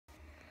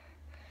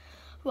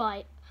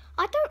Right,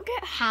 I don't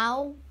get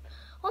how.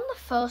 On the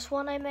first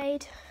one I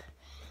made,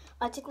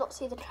 I did not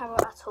see the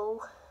carrot at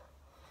all.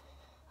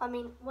 I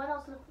mean, when I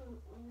was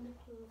looking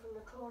from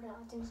the corner,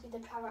 I didn't see the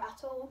carrot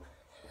at all.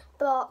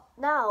 But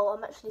now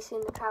I'm actually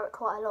seeing the carrot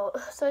quite a lot.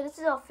 So this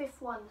is our fifth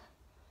one.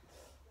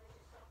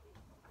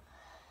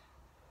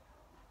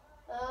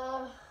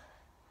 I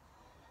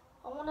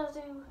want to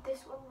do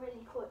this one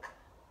really quick.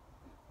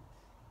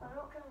 I'm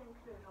not going to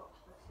include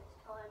Optimus this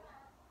time.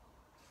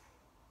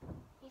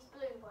 He's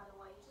blue, by the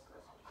way. He just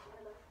looks like he's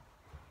yellow.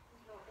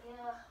 He's not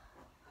here.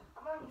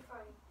 I'm only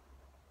throwing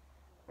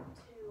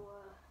three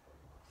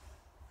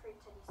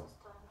teddies this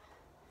time,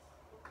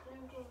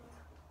 including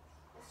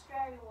the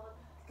scary one,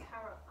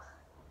 Carrot.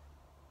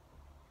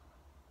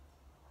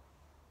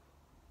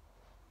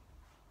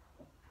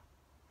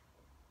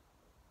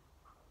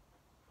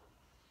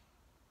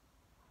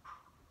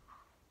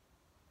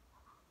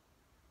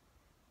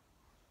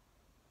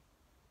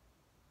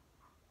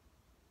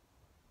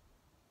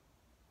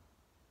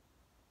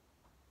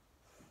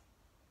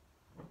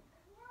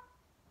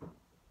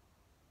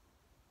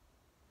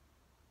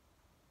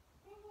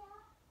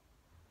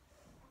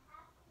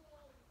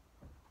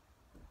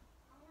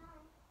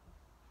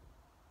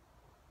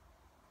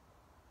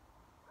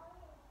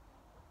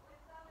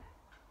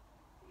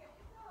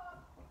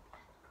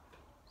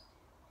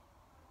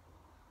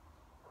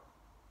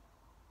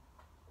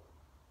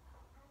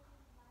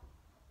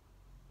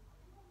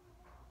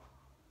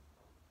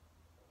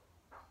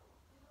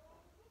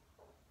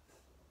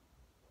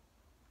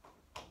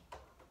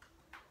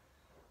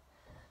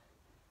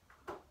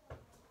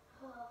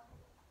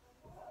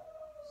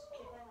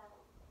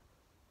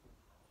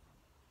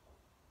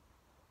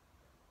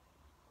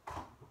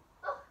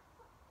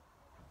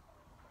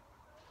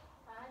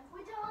 And we're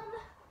done.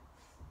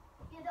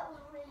 Yeah, that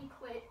was really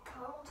quick. I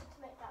wanted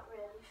to make that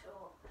really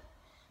short.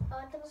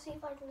 I'm going to see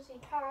if I can see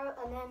Carrot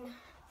and then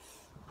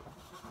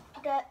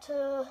get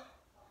to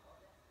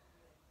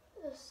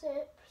the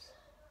sixth.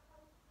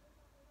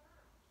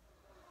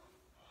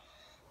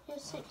 Yeah,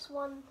 sixth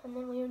one, and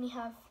then we only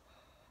have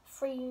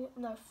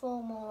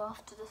four more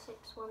after the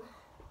sixth one.